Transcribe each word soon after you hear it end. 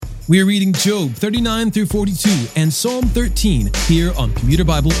We are reading Job 39 through 42 and Psalm 13 here on Commuter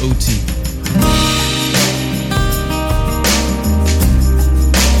Bible OT.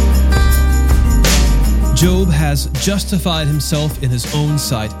 Job has justified himself in his own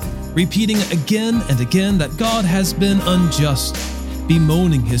sight, repeating again and again that God has been unjust,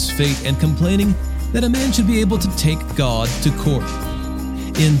 bemoaning his fate and complaining that a man should be able to take God to court.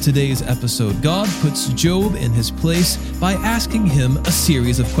 In today's episode, God puts Job in his place by asking him a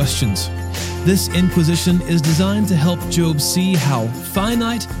series of questions. This inquisition is designed to help Job see how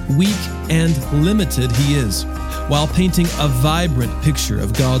finite, weak, and limited he is, while painting a vibrant picture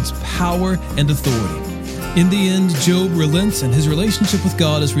of God's power and authority. In the end, Job relents and his relationship with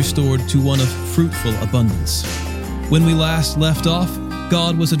God is restored to one of fruitful abundance. When we last left off,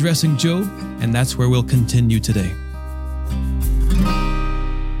 God was addressing Job, and that's where we'll continue today.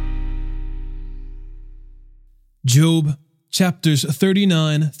 Job, chapters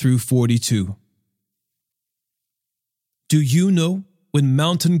 39 through 42. Do you know when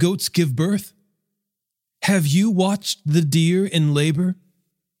mountain goats give birth? Have you watched the deer in labor?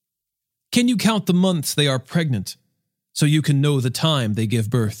 Can you count the months they are pregnant, so you can know the time they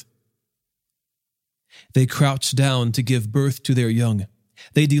give birth? They crouch down to give birth to their young.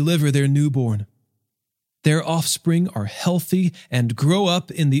 They deliver their newborn. Their offspring are healthy and grow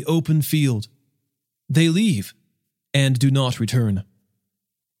up in the open field. They leave and do not return.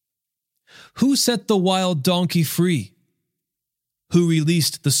 Who set the wild donkey free? Who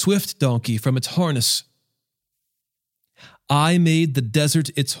released the swift donkey from its harness? I made the desert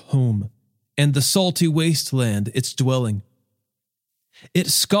its home, and the salty wasteland its dwelling. It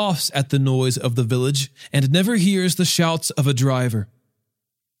scoffs at the noise of the village and never hears the shouts of a driver.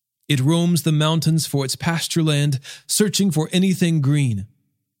 It roams the mountains for its pasture land, searching for anything green.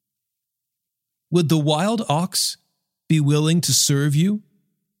 Would the wild ox be willing to serve you?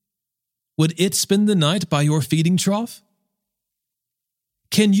 Would it spend the night by your feeding trough?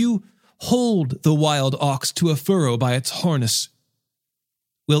 Can you hold the wild ox to a furrow by its harness?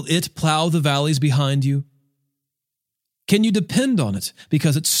 Will it plow the valleys behind you? Can you depend on it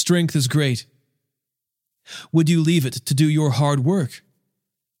because its strength is great? Would you leave it to do your hard work?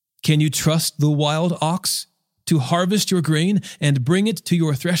 Can you trust the wild ox to harvest your grain and bring it to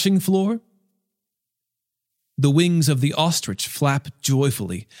your threshing floor? The wings of the ostrich flap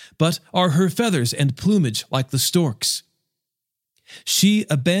joyfully, but are her feathers and plumage like the stork's? She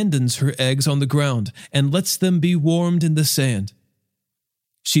abandons her eggs on the ground and lets them be warmed in the sand.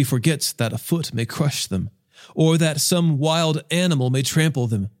 She forgets that a foot may crush them, or that some wild animal may trample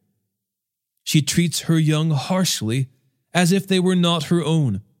them. She treats her young harshly, as if they were not her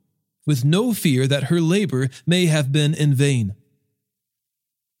own, with no fear that her labor may have been in vain.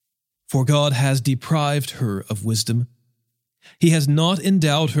 For God has deprived her of wisdom. He has not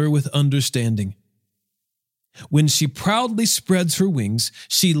endowed her with understanding. When she proudly spreads her wings,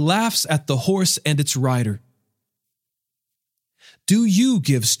 she laughs at the horse and its rider. Do you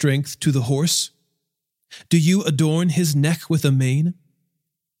give strength to the horse? Do you adorn his neck with a mane?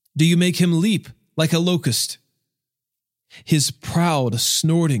 Do you make him leap like a locust? His proud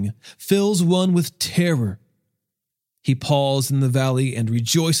snorting fills one with terror. He paws in the valley and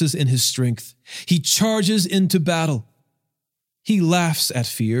rejoices in his strength. He charges into battle. He laughs at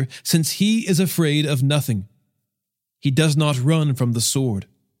fear, since he is afraid of nothing. He does not run from the sword.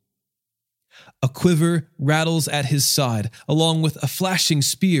 A quiver rattles at his side, along with a flashing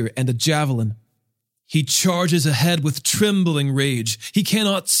spear and a javelin. He charges ahead with trembling rage. He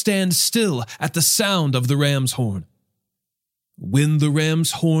cannot stand still at the sound of the ram's horn. When the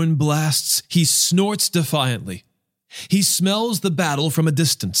ram's horn blasts, he snorts defiantly. He smells the battle from a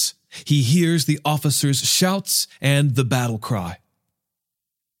distance. He hears the officers' shouts and the battle cry.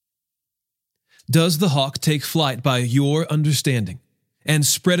 Does the hawk take flight by your understanding and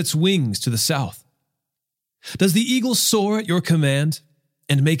spread its wings to the south? Does the eagle soar at your command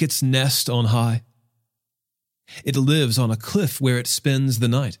and make its nest on high? It lives on a cliff where it spends the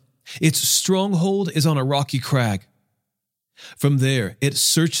night. Its stronghold is on a rocky crag. From there, it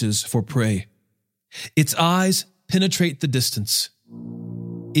searches for prey. Its eyes penetrate the distance.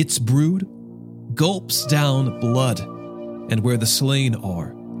 Its brood gulps down blood, and where the slain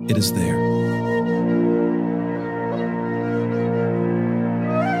are, it is there.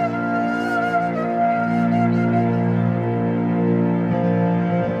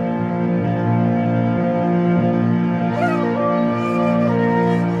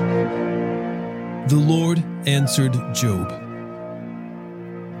 The Lord answered Job.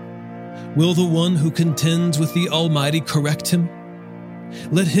 Will the one who contends with the Almighty correct him?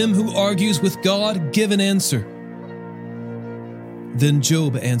 Let him who argues with God give an answer. Then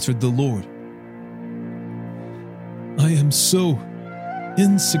Job answered the Lord, I am so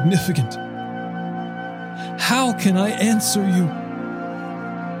insignificant. How can I answer you?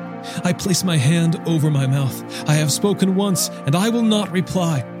 I place my hand over my mouth. I have spoken once, and I will not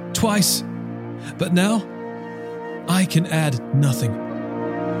reply. Twice, but now I can add nothing.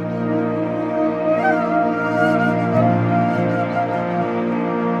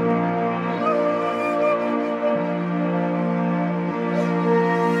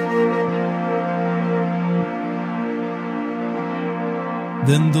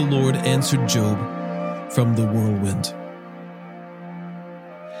 Then the Lord answered Job from the whirlwind.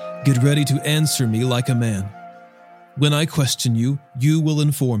 Get ready to answer me like a man. When I question you, you will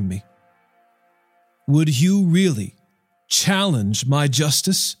inform me. Would you really challenge my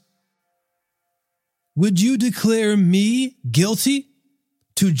justice? Would you declare me guilty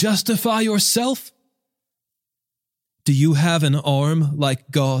to justify yourself? Do you have an arm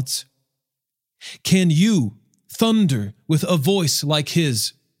like God's? Can you thunder with a voice like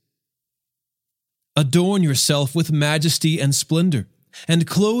his? Adorn yourself with majesty and splendor, and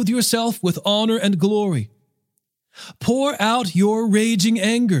clothe yourself with honor and glory. Pour out your raging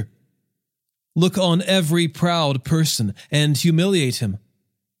anger. Look on every proud person and humiliate him.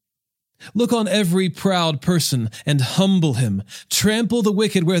 Look on every proud person and humble him. Trample the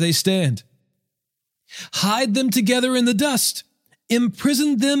wicked where they stand. Hide them together in the dust.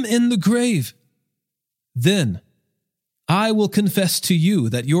 Imprison them in the grave. Then I will confess to you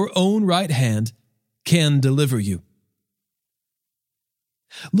that your own right hand can deliver you.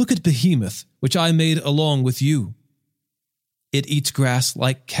 Look at Behemoth, which I made along with you. It eats grass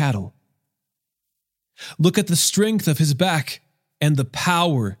like cattle. Look at the strength of his back and the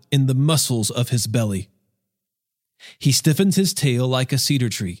power in the muscles of his belly. He stiffens his tail like a cedar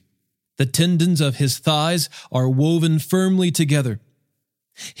tree. The tendons of his thighs are woven firmly together.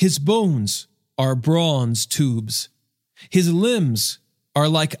 His bones are bronze tubes. His limbs are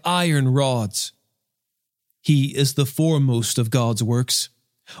like iron rods. He is the foremost of God's works.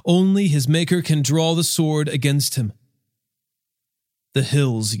 Only his Maker can draw the sword against him. The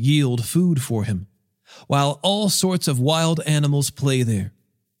hills yield food for him, while all sorts of wild animals play there.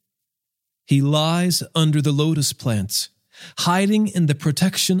 He lies under the lotus plants, hiding in the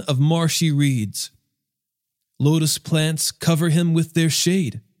protection of marshy reeds. Lotus plants cover him with their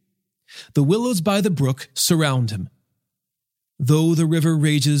shade. The willows by the brook surround him. Though the river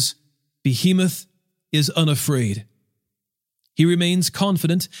rages, Behemoth is unafraid. He remains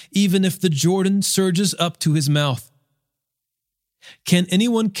confident even if the Jordan surges up to his mouth. Can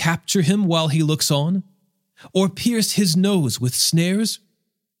anyone capture him while he looks on, or pierce his nose with snares?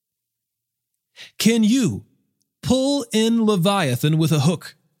 Can you pull in Leviathan with a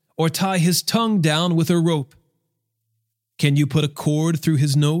hook, or tie his tongue down with a rope? Can you put a cord through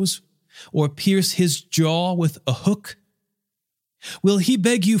his nose, or pierce his jaw with a hook? Will he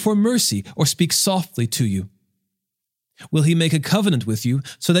beg you for mercy, or speak softly to you? Will he make a covenant with you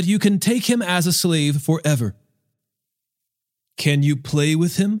so that you can take him as a slave forever? Can you play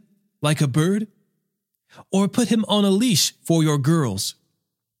with him like a bird, or put him on a leash for your girls?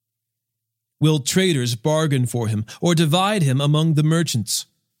 Will traders bargain for him, or divide him among the merchants?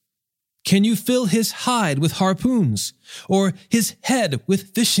 Can you fill his hide with harpoons, or his head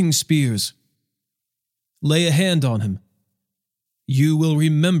with fishing spears? Lay a hand on him. You will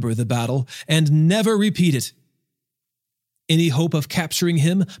remember the battle and never repeat it. Any hope of capturing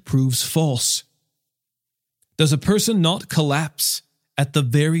him proves false. Does a person not collapse at the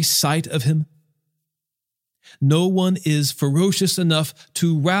very sight of him? No one is ferocious enough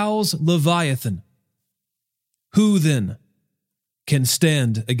to rouse Leviathan. Who then can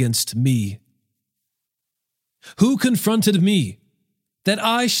stand against me? Who confronted me that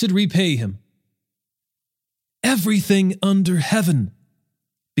I should repay him? Everything under heaven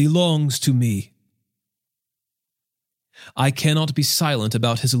belongs to me. I cannot be silent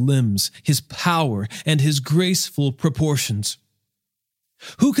about his limbs, his power, and his graceful proportions.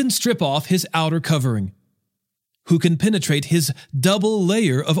 Who can strip off his outer covering? Who can penetrate his double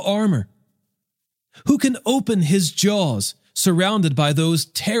layer of armor? Who can open his jaws, surrounded by those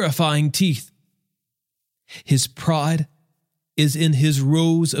terrifying teeth? His pride is in his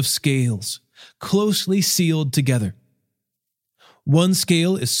rows of scales, closely sealed together. One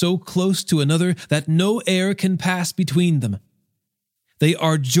scale is so close to another that no air can pass between them. They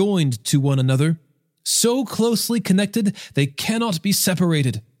are joined to one another, so closely connected they cannot be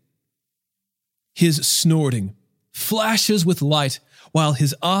separated. His snorting flashes with light, while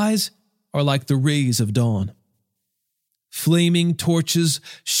his eyes are like the rays of dawn. Flaming torches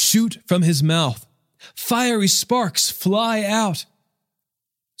shoot from his mouth. Fiery sparks fly out.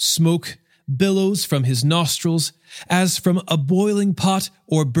 Smoke billows from his nostrils as from a boiling pot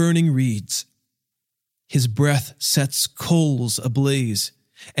or burning reeds. His breath sets coals ablaze,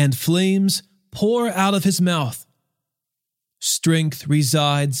 and flames pour out of his mouth. Strength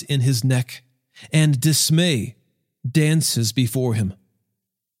resides in his neck, and dismay dances before him.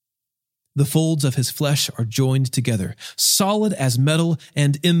 The folds of his flesh are joined together, solid as metal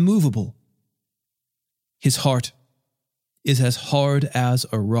and immovable. His heart is as hard as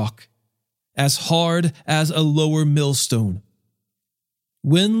a rock, as hard as a lower millstone.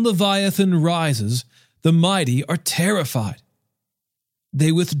 When Leviathan rises, the mighty are terrified.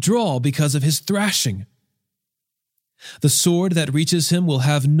 They withdraw because of his thrashing. The sword that reaches him will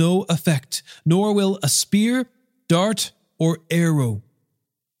have no effect, nor will a spear, dart, or arrow.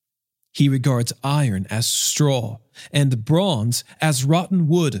 He regards iron as straw, and bronze as rotten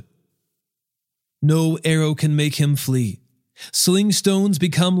wood. No arrow can make him flee. Sling stones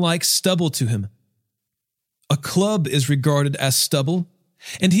become like stubble to him. A club is regarded as stubble,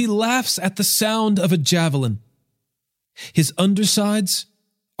 and he laughs at the sound of a javelin. His undersides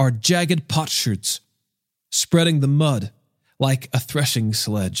are jagged potsherds, spreading the mud like a threshing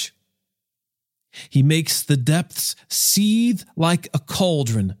sledge. He makes the depths seethe like a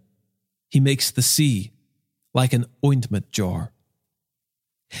cauldron. He makes the sea like an ointment jar.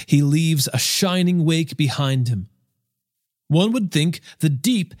 He leaves a shining wake behind him. One would think the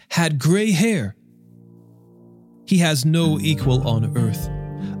deep had gray hair. He has no equal on earth,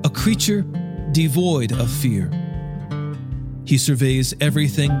 a creature devoid of fear. He surveys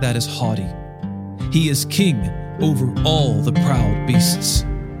everything that is haughty. He is king over all the proud beasts.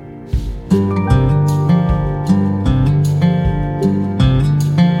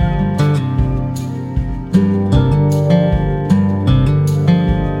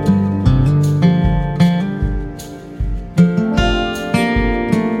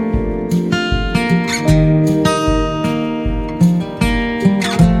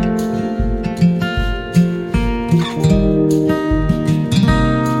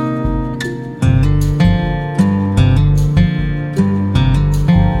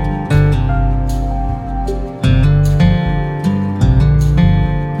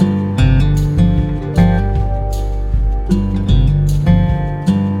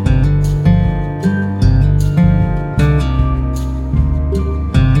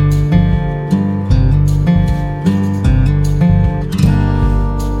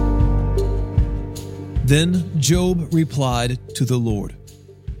 Then Job replied to the Lord,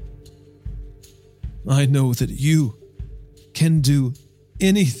 I know that you can do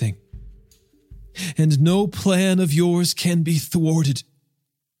anything, and no plan of yours can be thwarted.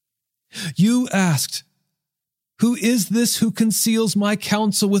 You asked, who is this who conceals my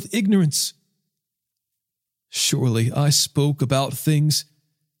counsel with ignorance? Surely I spoke about things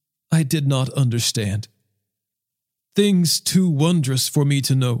I did not understand, things too wondrous for me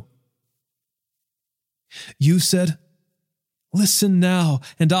to know. You said, listen now,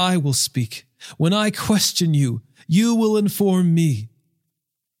 and I will speak. When I question you, you will inform me.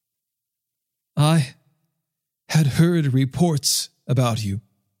 I had heard reports about you,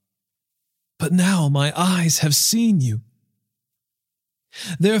 but now my eyes have seen you.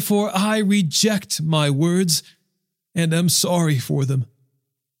 Therefore I reject my words and am sorry for them.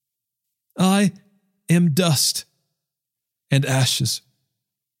 I am dust and ashes.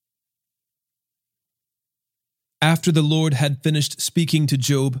 After the Lord had finished speaking to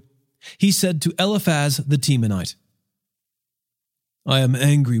Job, he said to Eliphaz the Temanite, I am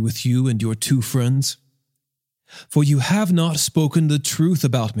angry with you and your two friends, for you have not spoken the truth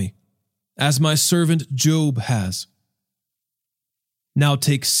about me, as my servant Job has. Now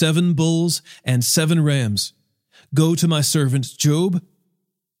take 7 bulls and 7 rams, go to my servant Job,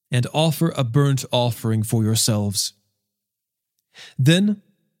 and offer a burnt offering for yourselves. Then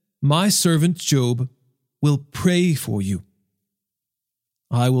my servant Job will pray for you.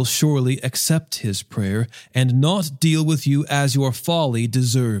 I will surely accept his prayer and not deal with you as your folly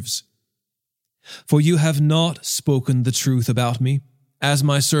deserves. For you have not spoken the truth about me, as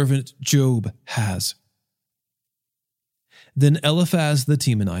my servant Job has. Then Eliphaz the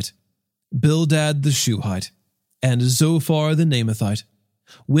Temanite, Bildad the Shuhite, and Zophar the Naamathite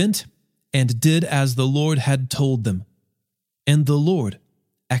went and did as the Lord had told them, and the Lord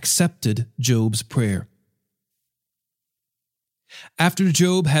accepted Job's prayer. After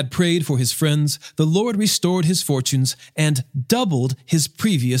Job had prayed for his friends, the Lord restored his fortunes and doubled his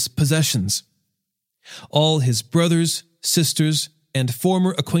previous possessions. All his brothers, sisters, and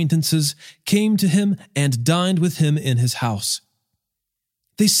former acquaintances came to him and dined with him in his house.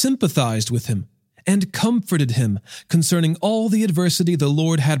 They sympathized with him and comforted him concerning all the adversity the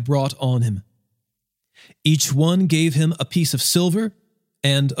Lord had brought on him. Each one gave him a piece of silver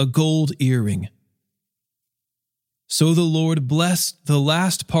and a gold earring. So the Lord blessed the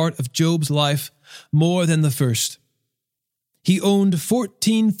last part of Job's life more than the first. He owned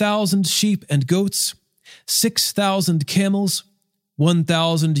 14,000 sheep and goats, 6,000 camels,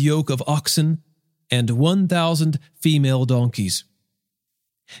 1,000 yoke of oxen, and 1,000 female donkeys.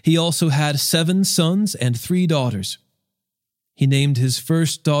 He also had 7 sons and 3 daughters. He named his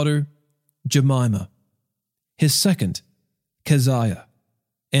first daughter Jemimah, his second Keziah,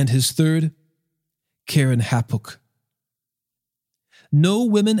 and his third Keren-Happuch. No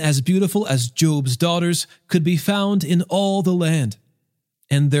women as beautiful as Job's daughters could be found in all the land,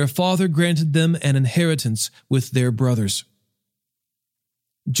 and their father granted them an inheritance with their brothers.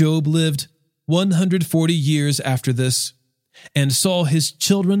 Job lived 140 years after this, and saw his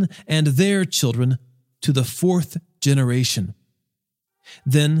children and their children to the 4th generation.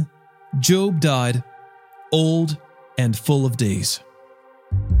 Then Job died, old and full of days.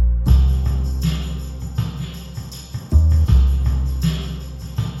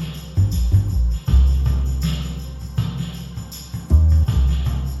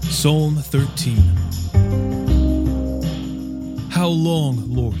 Psalm 13. How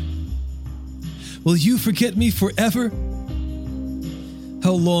long, Lord? Will you forget me forever?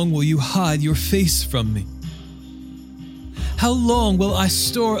 How long will you hide your face from me? How long will I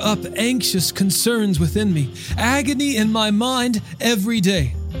store up anxious concerns within me, agony in my mind every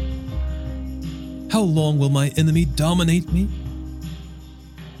day? How long will my enemy dominate me?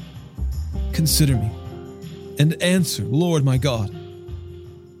 Consider me and answer, Lord my God.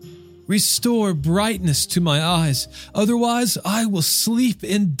 Restore brightness to my eyes, otherwise I will sleep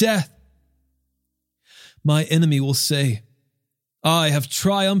in death. My enemy will say, I have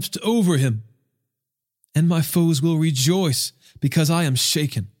triumphed over him, and my foes will rejoice because I am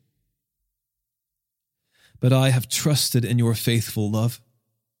shaken. But I have trusted in your faithful love.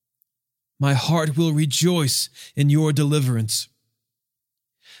 My heart will rejoice in your deliverance.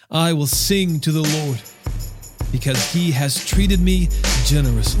 I will sing to the Lord, because he has treated me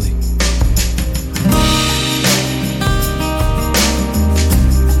generously.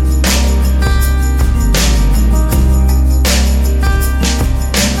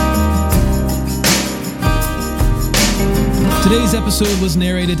 Today's episode was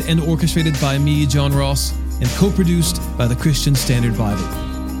narrated and orchestrated by me, John Ross, and co-produced by the Christian Standard Bible.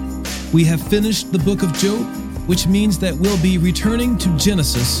 We have finished the book of Job, which means that we'll be returning to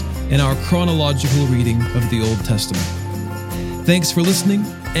Genesis in our chronological reading of the Old Testament. Thanks for listening,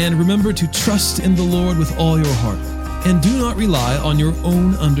 and remember to trust in the Lord with all your heart, and do not rely on your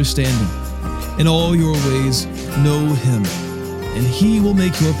own understanding. In all your ways, know him, and he will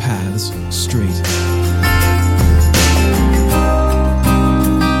make your paths straight.